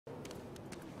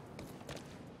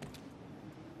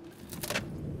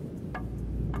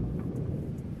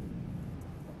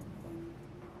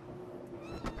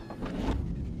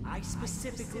I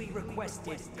specifically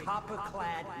requested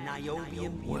copper-clad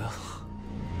niobium. Well...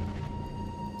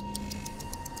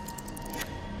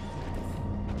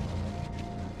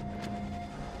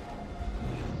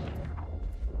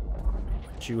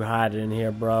 What you hiding in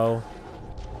here, bro?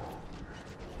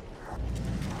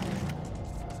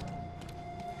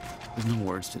 There's no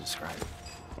words to describe it.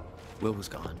 Will was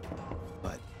gone,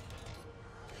 but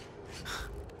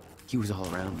he was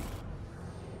all around me.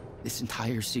 This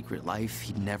entire secret life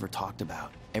he'd never talked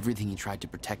about, everything he tried to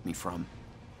protect me from,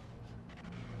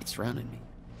 it surrounded me.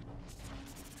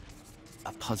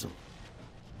 A puzzle,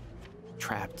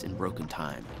 trapped in broken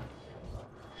time.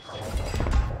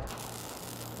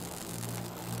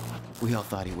 We all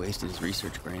thought he wasted his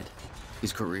research grant,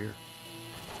 his career,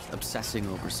 obsessing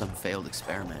over some failed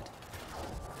experiment.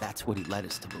 That's what he led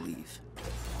us to believe.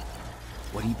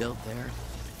 What he built there,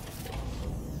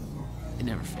 it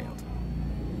never failed.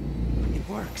 It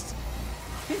works.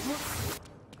 It works.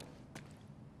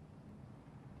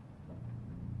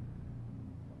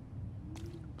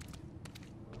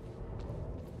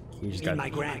 You just Need my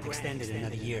grant extended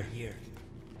another year.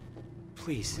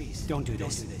 Please, don't do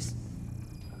this.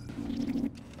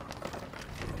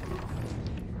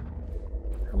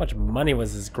 How much money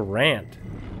was his grant?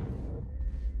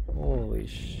 Holy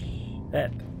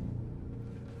shit.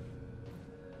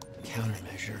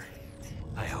 Countermeasure.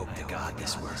 I hope to God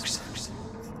this works.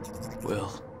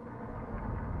 Will.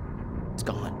 It's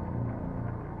gone.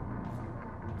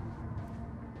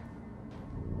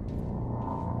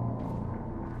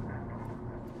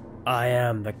 I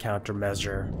am the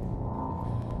countermeasure.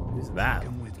 Who's that?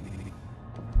 Come with me.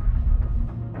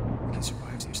 We can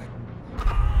survive this.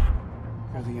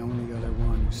 You're the only other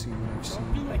one who's seen what I've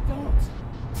seen.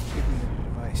 Give me the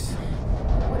device.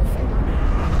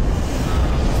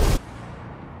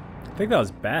 I think that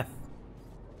was Beth.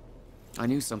 I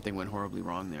knew something went horribly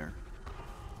wrong there,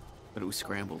 but it was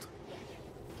scrambled.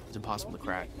 It was impossible to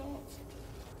crack.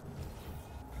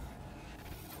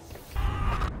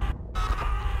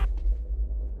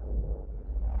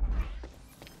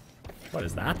 What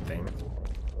is that thing?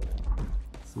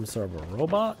 Some sort of a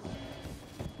robot?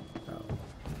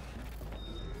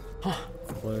 Oh.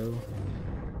 Clue.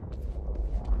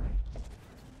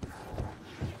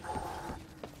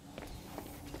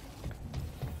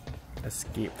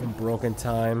 Escape from broken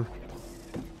time.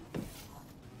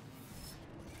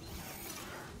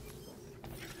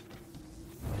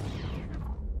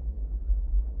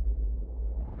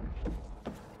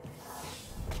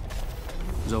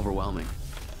 It was overwhelming.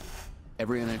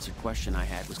 Every unanswered question I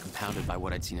had was compounded by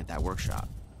what I'd seen at that workshop.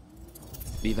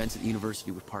 The events at the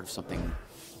university were part of something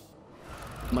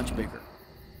much bigger.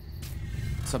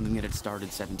 Something that had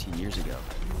started 17 years ago.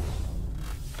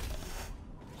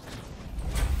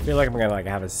 I feel like I'm gonna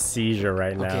have a seizure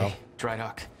right now. Okay, dry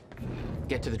dock.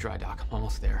 Get to the dry dock. I'm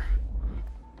almost there.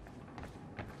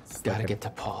 Gotta get to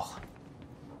Paul.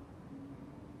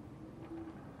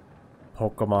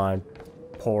 Pokemon,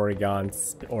 Porygon,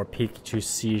 or Pikachu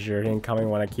seizure incoming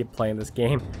when I keep playing this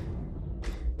game.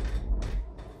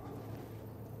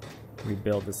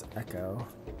 Rebuild this echo.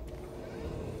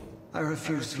 I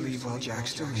refuse to leave while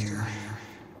Jack's still here.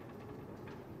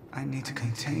 I need to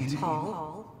contain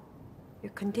Paul,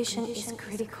 your condition is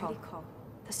critical.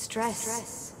 The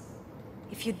stress.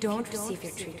 If you don't receive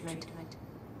your treatment,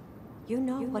 you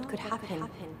know what could happen.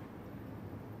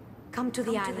 Come to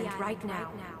the island right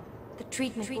now. The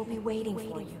treatment will be waiting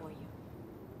for you.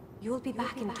 You'll be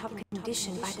back in top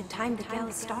condition by the time the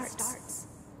gale starts.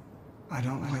 I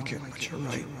don't like it, but you're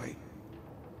right.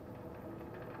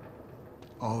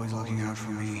 Always looking out for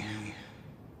me.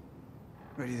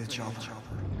 Ready to chop.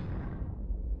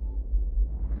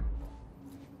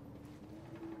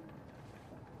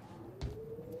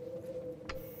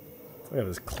 Look at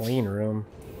this clean room.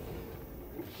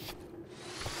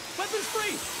 Weapons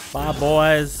free! Bye,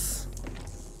 boys.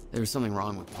 There was something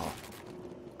wrong with Paul.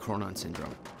 Chronon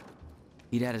syndrome.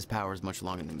 He'd had his powers much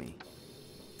longer than me.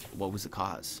 What was the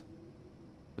cause?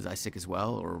 Was I sick as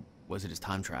well, or was it his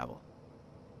time travel?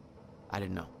 I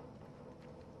didn't know.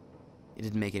 It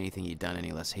didn't make anything he'd done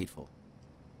any less hateful.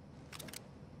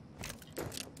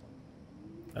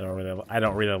 I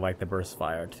don't really like the burst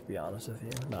fire, to be honest with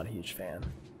you. Not a huge fan.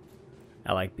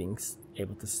 I like being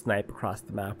able to snipe across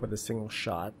the map with a single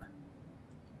shot.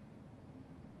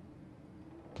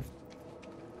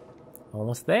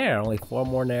 Almost there. Only 4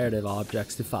 more narrative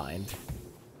objects to find.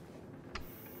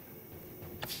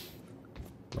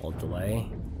 No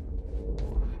delay.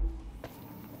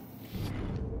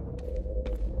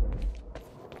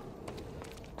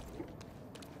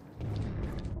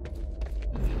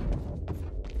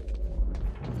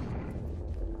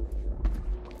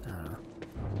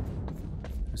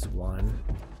 There's one.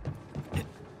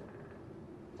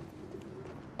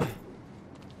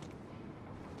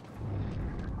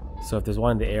 So if there's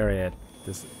one in the area,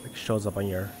 this like, shows up on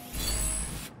your...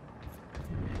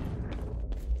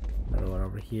 Another one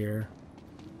over here.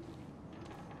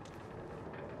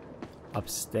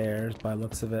 Upstairs, by the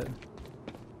looks of it.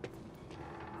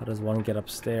 How does one get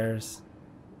upstairs?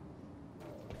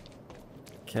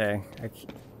 Okay,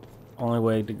 only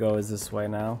way to go is this way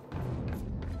now.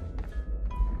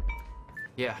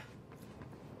 Yeah.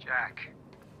 Jack,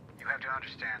 you have to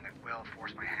understand that Will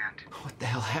forced my hand. What the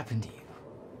hell happened to you?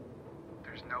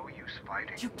 There's no use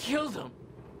fighting. You killed him!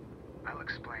 I'll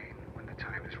explain when the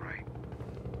time is right.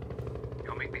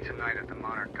 You'll meet me tonight at the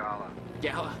Monarch Gala.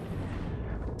 Gala?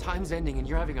 Time's ending and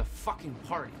you're having a fucking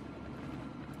party.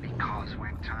 Because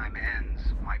when time ends,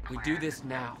 my plan... We do this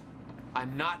now.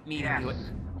 I'm not meeting Yes, you at...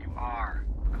 you are.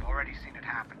 I've already seen it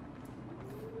happen.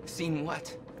 Seen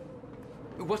what?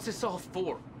 What's this all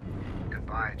for?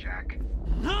 Goodbye, Jack.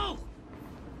 No!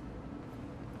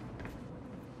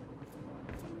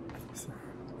 It's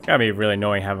gotta be really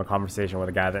annoying having a conversation with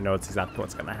a guy that knows exactly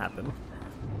what's gonna happen.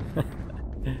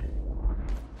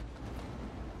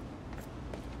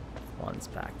 One's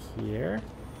back here.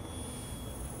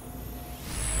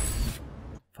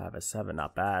 5 of 7,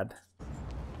 not bad.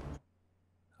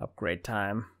 Upgrade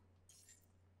time.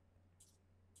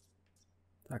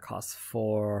 That costs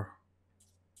 4.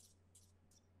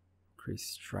 Increase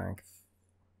strength.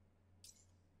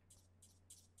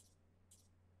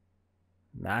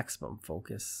 Maximum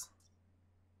focus.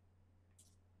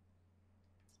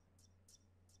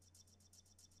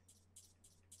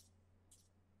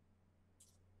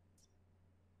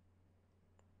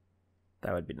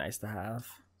 That would be nice to have.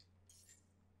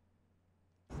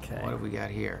 Okay. What have we got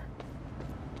here?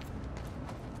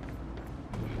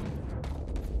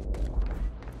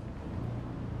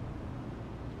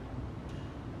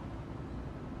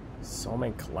 So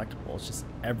many collectibles just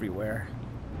everywhere.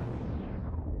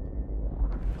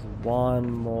 There's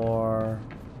one more.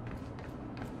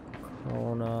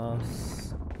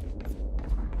 Kronos.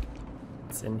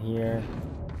 It's in here.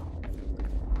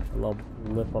 A little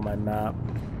lip on my map.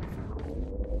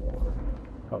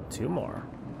 Oh, 2 more.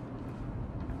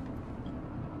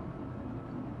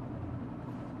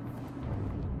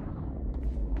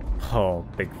 Oh,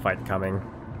 big fight coming.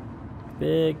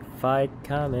 Big fight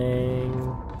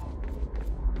coming.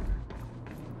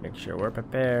 Make sure we're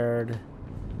prepared.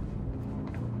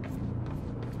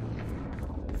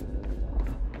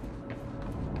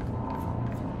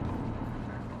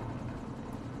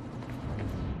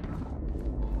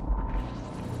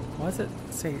 Why does it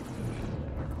say...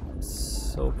 I'm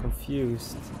so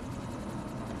confused.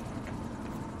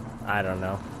 I don't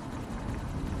know.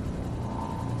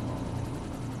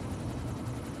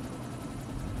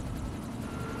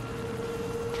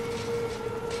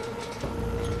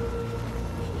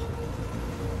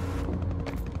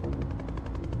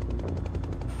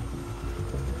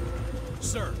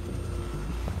 Sir.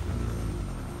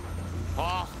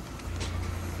 Paul!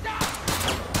 Stop!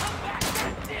 Come back!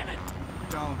 God damn it!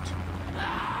 Don't.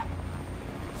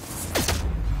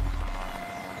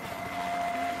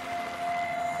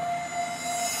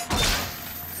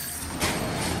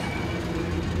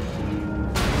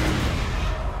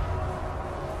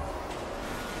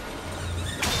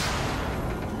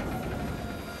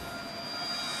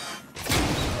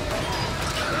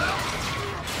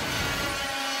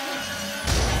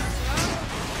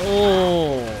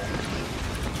 Oh,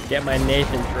 get my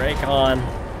Nathan Drake on.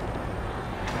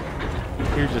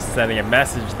 He was just sending a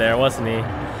message there, wasn't he?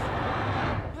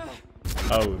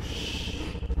 Oh,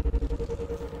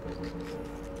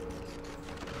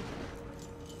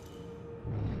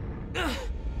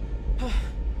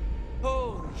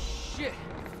 Oh, shit!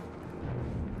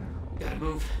 Gotta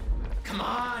move. Come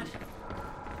on!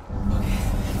 Okay.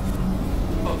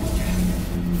 Focus, Jack.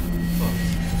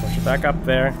 Focus. push it back up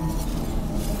there.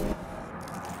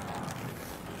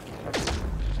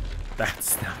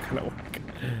 That's not gonna work.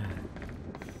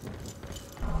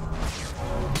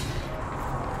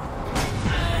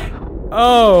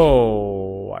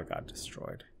 Oh, I got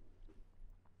destroyed.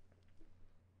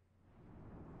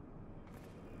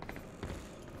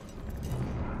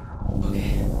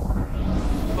 Okay.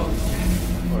 Focus, Jack.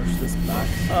 Push this back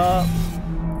up.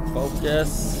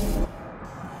 Focus.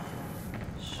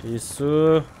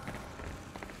 Shisu.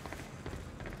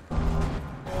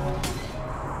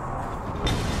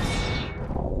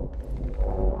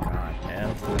 God,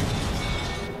 man.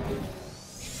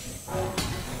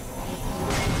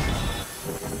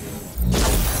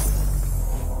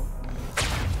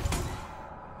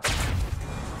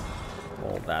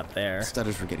 Hold that there.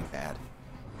 Stutters were getting bad.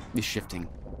 Is shifting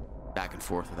back and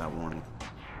forth without warning.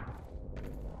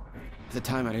 At the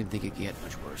time, I didn't think it could get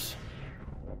much worse.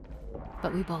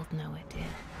 But we both know it did.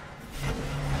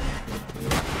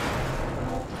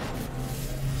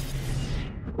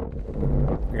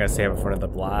 I gotta save it for the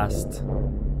blast.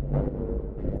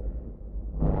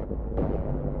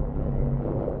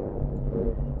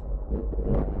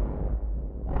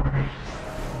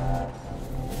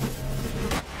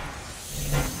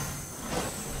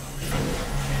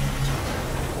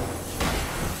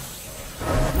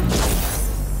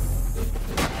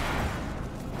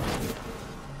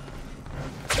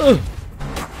 Wow.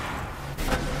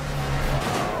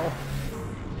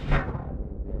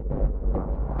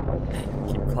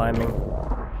 Keep climbing.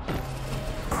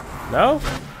 No?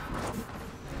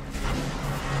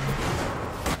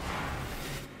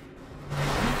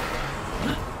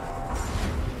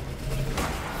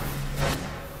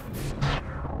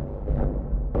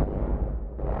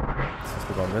 Let's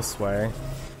go this way.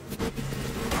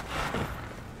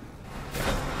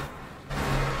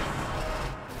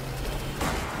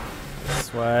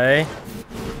 Way.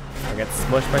 I get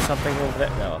smushed by something over there.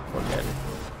 No, we're good.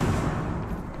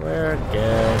 We're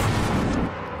good.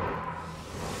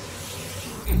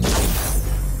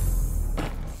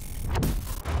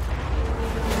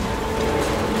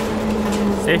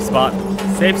 Safe spot.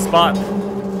 Safe spot.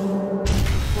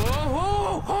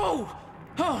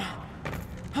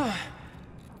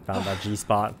 Found that G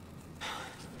spot.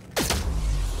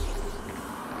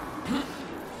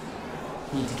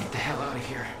 Need to get the hell out of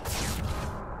here.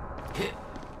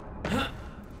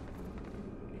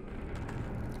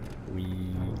 We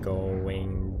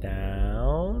going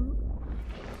down?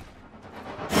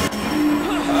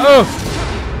 Oh!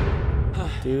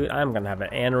 Dude, I'm gonna have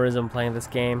an aneurysm playing this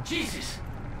game. Jesus!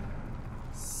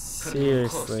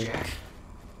 Seriously. Close, Jack.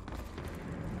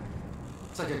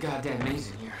 It's like a goddamn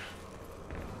maze in here.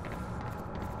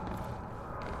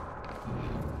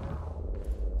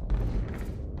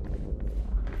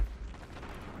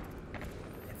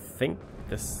 I think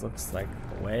this looks like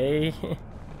the way.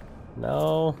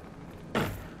 No. Have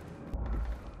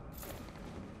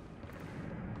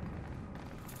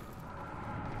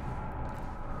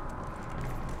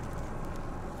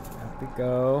to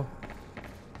go.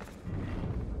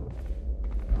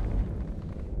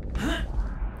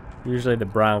 Usually the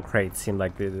brown crates seem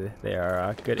like they are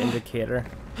a good indicator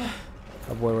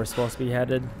of where we're supposed to be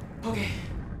headed. Okay,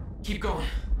 keep going.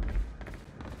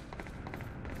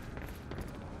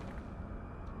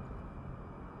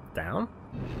 Down?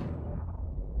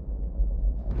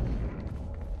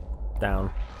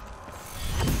 Down.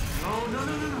 No,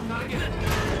 not again.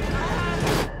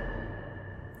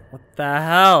 What the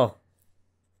hell?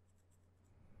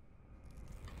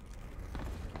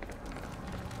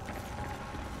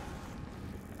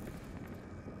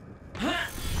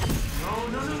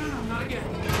 No, not again.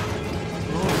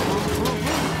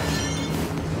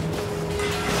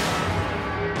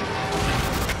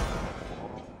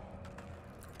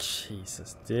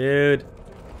 Jesus, dude.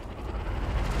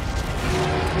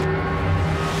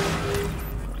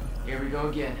 Here we go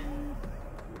again.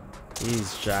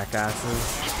 These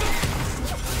jackasses.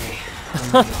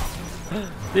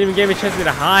 Didn't even give me a chance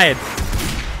to hide.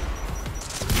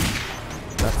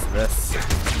 That's this.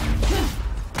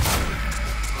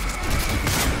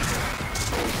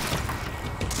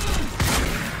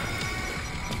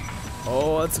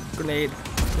 Oh, it's a grenade.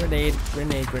 Grenade.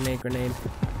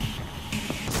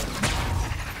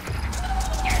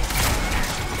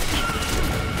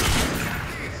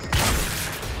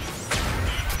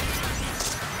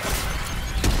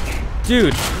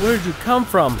 Dude, where did you come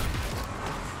from?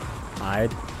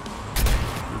 Hide.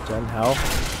 Regen health.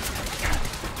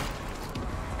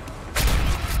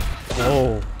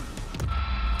 Whoa.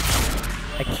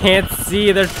 I can't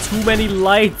see. There's too many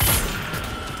lights.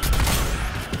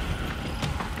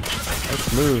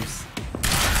 Nice moves.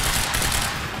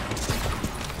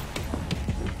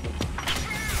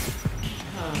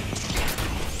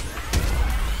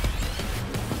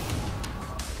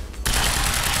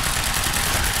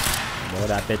 Mow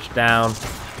that bitch down.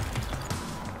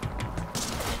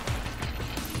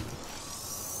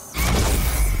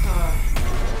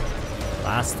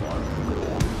 Last one.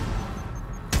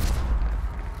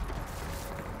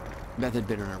 Beth had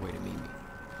been on her way to meet me.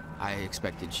 I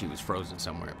expected she was frozen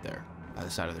somewhere up there, by the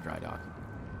side of the dry dock.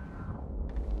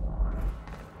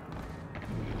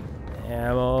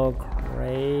 Ammo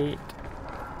crate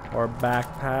or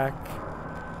backpack.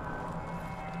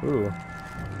 Ooh.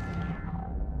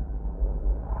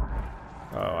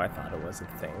 Oh, I thought it was a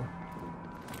thing.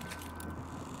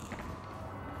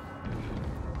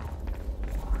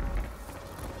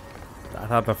 That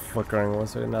thought the flickering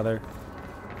was another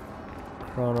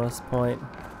Kronos point.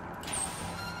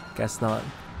 Guess not.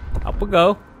 Up we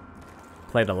go.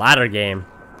 Play the ladder game.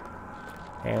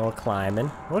 And we're climbing.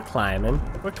 We're climbing.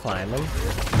 We're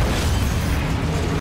climbing.